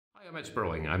I'm Ed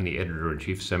Sperling. I'm the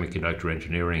editor-in-chief of Semiconductor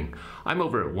Engineering. I'm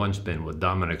over at OneSpin with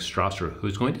Dominik Strasser,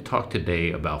 who's going to talk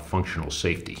today about functional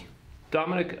safety.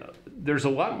 Dominik, there's a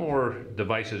lot more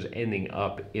devices ending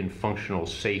up in functional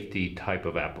safety type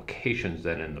of applications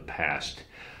than in the past.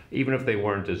 Even if they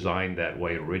weren't designed that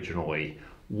way originally,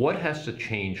 what has to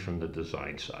change from the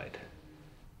design side?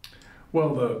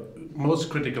 Well, the most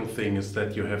critical thing is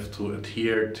that you have to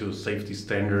adhere to safety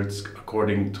standards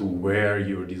according to where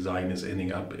your design is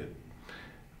ending up in.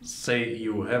 Say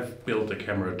you have built a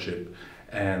camera chip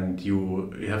and you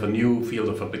have a new field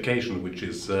of application which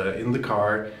is in the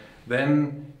car,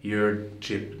 then your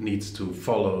chip needs to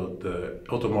follow the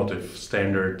automotive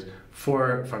standard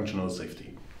for functional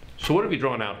safety. So what have you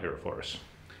drawn out here for us?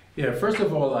 Yeah, first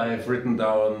of all, I have written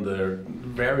down the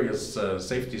various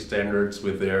safety standards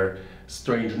with their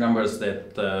strange numbers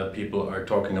that people are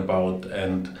talking about,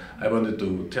 and I wanted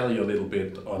to tell you a little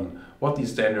bit on what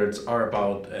these standards are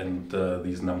about and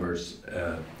these numbers,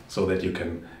 so that you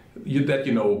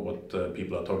know what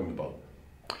people are talking about.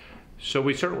 So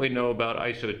we certainly know about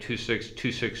ISO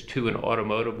 26262 in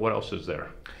automotive. What else is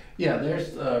there? Yeah,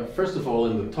 there's first of all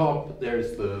in the top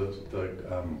there's the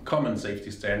common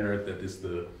safety standard that is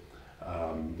the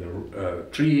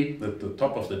tree, the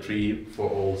top of the tree for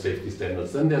all safety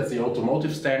standards. Then there's the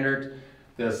automotive standard.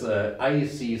 There's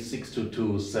IEC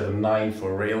 62279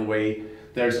 for railway.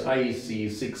 There's IEC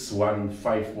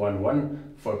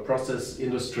 61511 for process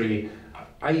industry,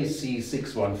 IEC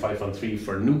 61513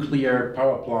 for nuclear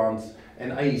power plants,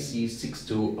 and IEC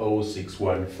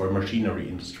 62061 for machinery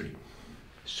industry.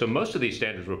 So most of these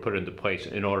standards were put into place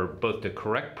in order both to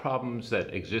correct problems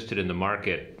that existed in the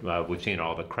market. We've seen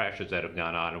all the crashes that have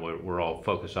gone on, and we're all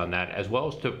focused on that, as well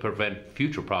as to prevent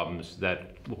future problems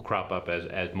that will crop up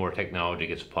as more technology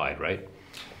gets applied, right?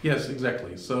 Yes,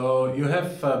 exactly. So you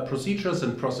have procedures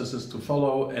and processes to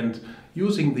follow, and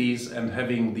using these and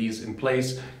having these in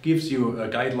place gives you a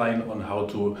guideline on how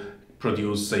to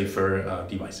produce safer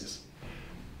devices.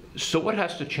 So what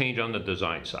has to change on the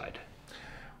design side?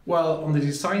 Well, on the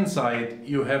design side,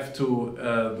 you have to.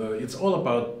 It's all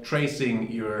about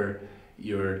tracing your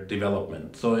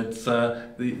development. So it's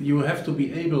you have to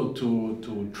be able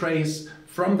to trace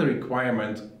from the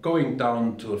requirement, going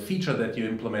down to a feature that you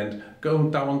implement,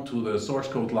 going down to the source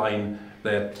code line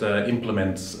that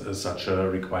implements such a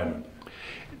requirement.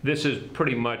 This is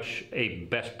pretty much a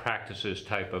best practices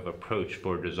type of approach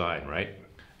for design, right?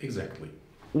 Exactly.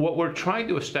 What we're trying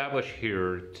to establish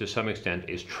here, to some extent,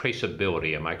 is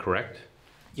traceability. Am I correct?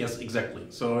 Yes, exactly.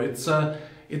 So it's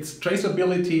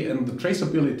traceability, and the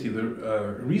traceability.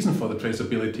 The reason for the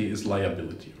traceability is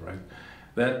liability, right?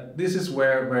 That this is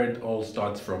where it all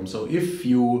starts from. So if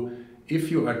you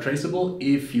are traceable,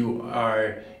 if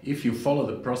you follow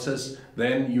the process,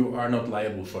 then you are not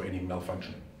liable for any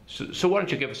malfunction. So why don't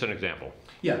you give us an example?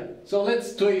 Yeah. So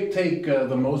let's take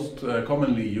the most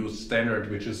commonly used standard,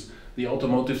 which is the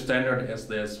automotive standard, as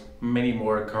there's many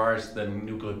more cars than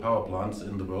nuclear power plants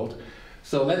in the world.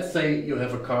 So let's say you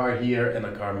have a car here and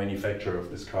a car manufacturer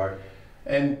of this car,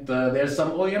 and there's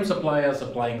some OEM supplier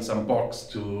supplying some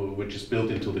box which is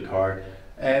built into the car,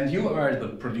 and you are the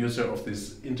producer of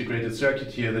this integrated circuit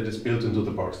here that is built into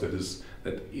the box that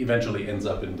eventually ends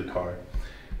up in the car.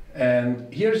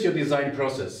 And here's your design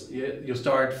process. You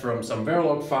start from some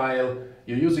Verilog file.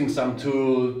 You're using some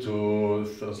tool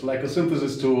like a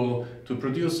synthesis tool to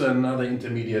produce another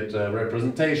intermediate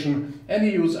representation, and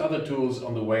you use other tools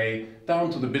on the way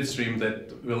down to the bit stream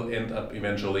that will end up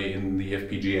eventually in the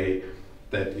FPGA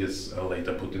that is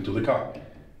later put into the car.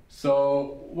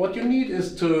 So what you need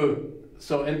is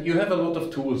and you have a lot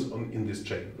of tools in this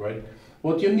chain, right?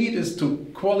 What you need is to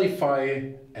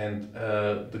qualify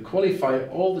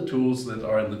all the tools that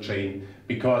are in the chain,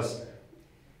 because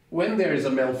when there is a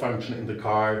malfunction in the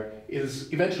car, it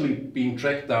is eventually being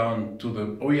tracked down to the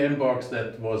OEM box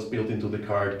that was built into the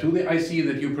car, to the IC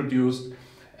that you produced,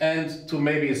 and to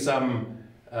maybe some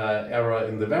error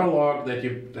in the Verilog that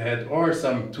you had, or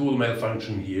some tool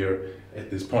malfunction here at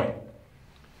this point.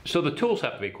 So the tools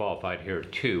have to be qualified here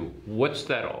too. What's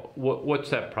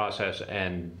that process,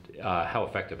 and how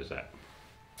effective is that?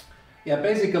 Yeah,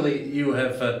 basically you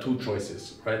have two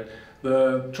choices, right?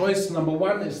 The choice number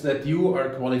one is that you are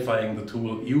qualifying the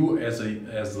tool, you as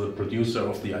the producer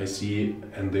of the IC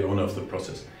and the owner of the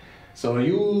process. So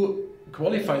you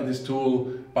qualify this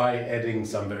tool by adding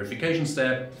some verification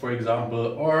step, for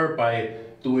example, or by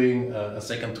doing a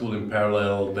second tool in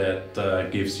parallel that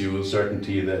gives you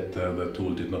certainty that the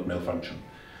tool did not malfunction,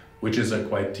 which is a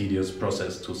quite tedious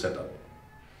process to set up.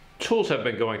 Tools have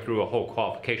been going through a whole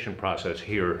qualification process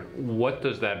here. What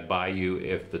does that buy you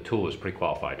if the tool is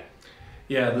pre-qualified?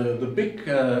 Yeah, the big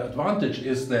advantage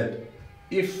is that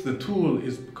if the tool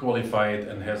is qualified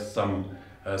and has some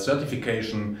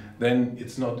certification, then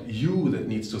it's not you that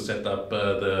needs to set up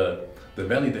the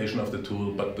validation of the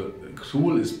tool, but the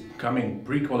tool is coming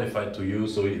pre-qualified to you,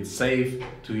 so it's safe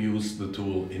to use the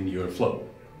tool in your flow.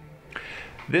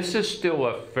 This is still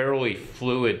a fairly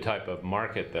fluid type of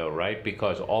market though, right?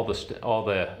 Because all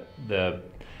the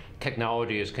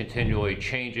technology is continually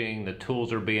changing, the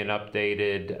tools are being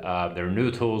updated, there are new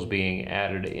tools being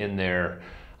added in there.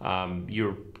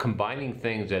 You're combining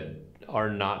things that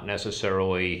are not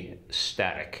necessarily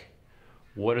static.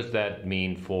 What does that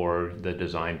mean for the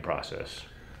design process?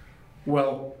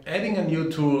 Well, adding a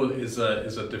new tool is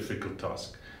a difficult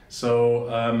task. So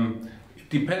it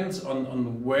depends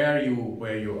on where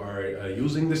you are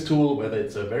using this tool, whether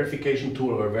it's a verification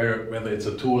tool or whether it's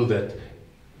a tool that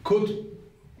could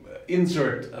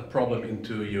insert a problem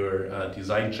into your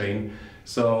design chain.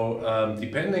 So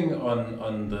depending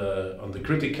on the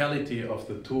criticality of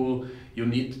the tool, you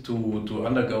need to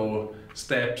undergo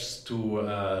steps to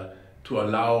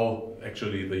allow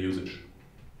actually the usage.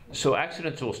 So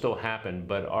accidents will still happen,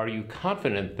 but are you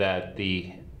confident that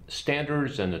the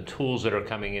standards and the tools that are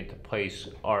coming into place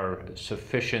are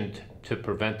sufficient to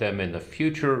prevent them in the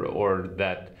future, or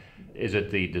that is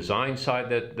it the design side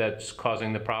that's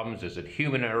causing the problems? Is it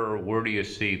human error? Where do you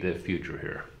see the future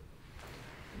here?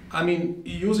 I mean,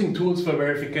 using tools for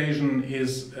verification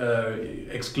is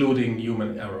excluding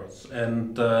human errors,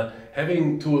 and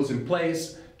having tools in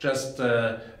place, just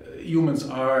humans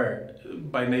are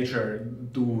by nature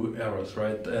do errors,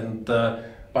 right? And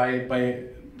by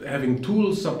having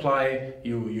tools supply,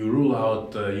 you rule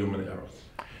out human errors.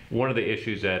 One of the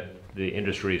issues that the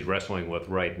industry is wrestling with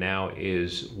right now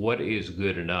is what is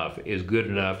good enough? Is good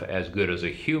enough as good as a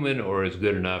human, or is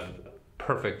good enough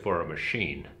perfect for a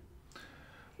machine?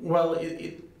 Well,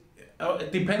 it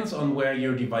depends on where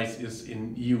your device is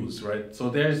in use, right? So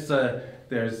there's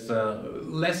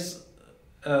less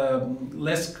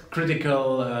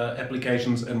critical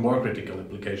applications and more critical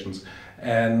applications,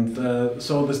 and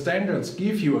so the standards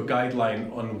give you a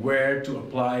guideline on where to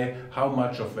apply how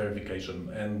much of verification,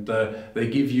 and they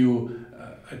give you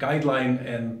a guideline,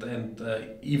 and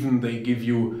even they give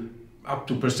you up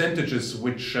to percentages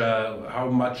which how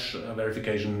much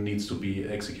verification needs to be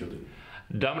executed.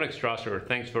 Dominik Strasser,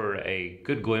 thanks for a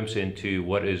good glimpse into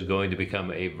what is going to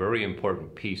become a very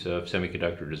important piece of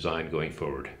semiconductor design going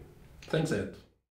forward. Thanks, Ed.